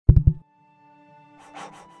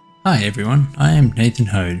Hi everyone, I am Nathan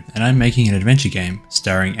Hode and I'm making an adventure game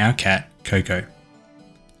starring our cat, Coco.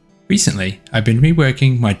 Recently, I've been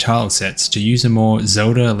reworking my tile sets to use a more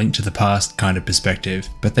Zelda Link to the Past kind of perspective,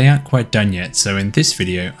 but they aren't quite done yet, so in this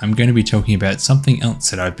video I'm going to be talking about something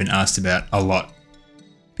else that I've been asked about a lot.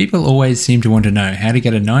 People always seem to want to know how to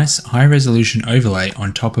get a nice high resolution overlay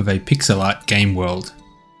on top of a pixel art game world.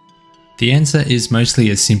 The answer is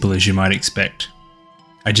mostly as simple as you might expect.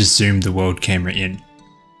 I just zoomed the world camera in.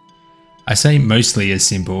 I say mostly as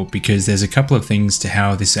simple because there's a couple of things to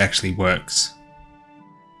how this actually works.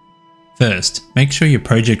 First, make sure your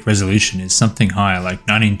project resolution is something higher like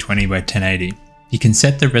 1920 by 1080. You can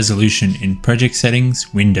set the resolution in Project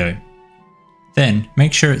Settings window. Then,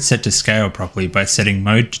 make sure it's set to scale properly by setting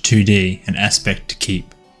Mode to 2D and Aspect to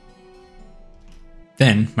Keep.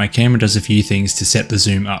 Then, my camera does a few things to set the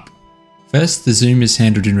zoom up. First, the zoom is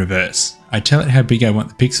handled in reverse. I tell it how big I want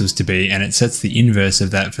the pixels to be and it sets the inverse of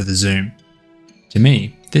that for the zoom. To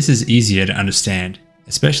me, this is easier to understand,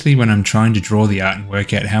 especially when I'm trying to draw the art and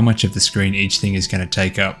work out how much of the screen each thing is going to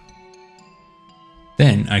take up.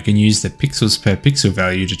 Then I can use the pixels per pixel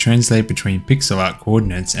value to translate between pixel art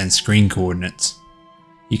coordinates and screen coordinates.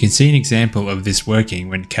 You can see an example of this working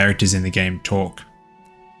when characters in the game talk.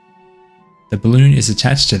 The balloon is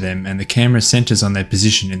attached to them and the camera centers on their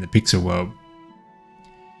position in the pixel world.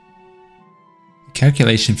 The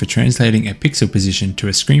calculation for translating a pixel position to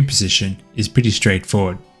a screen position is pretty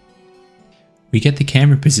straightforward. We get the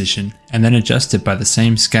camera position and then adjust it by the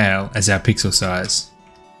same scale as our pixel size.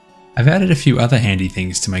 I've added a few other handy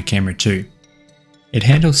things to my camera too. It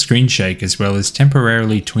handles screen shake as well as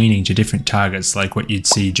temporarily tweening to different targets like what you'd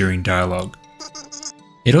see during dialogue.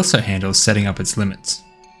 It also handles setting up its limits.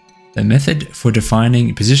 The method for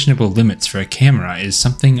defining positionable limits for a camera is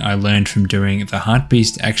something I learned from doing the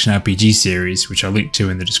Heartbeast Action RPG series, which I'll link to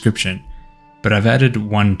in the description, but I've added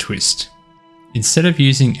one twist. Instead of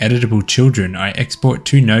using editable children, I export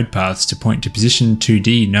two node paths to point to position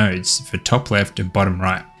 2D nodes for top left and bottom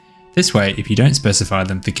right. This way, if you don't specify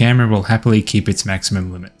them, the camera will happily keep its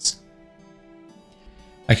maximum limits.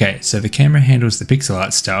 Okay, so the camera handles the pixel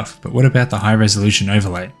art stuff, but what about the high resolution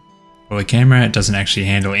overlay? Well, the camera doesn't actually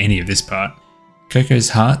handle any of this part. Coco's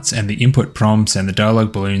hearts and the input prompts and the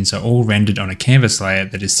dialogue balloons are all rendered on a canvas layer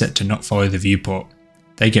that is set to not follow the viewport.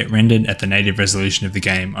 They get rendered at the native resolution of the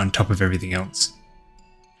game on top of everything else.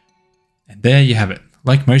 And there you have it.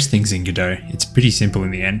 Like most things in Godot, it's pretty simple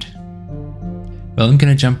in the end. Well, I'm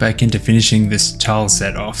going to jump back into finishing this tile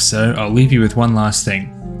set off, so I'll leave you with one last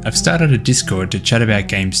thing. I've started a Discord to chat about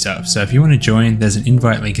game stuff, so if you want to join, there's an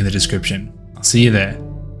invite link in the description. I'll see you there.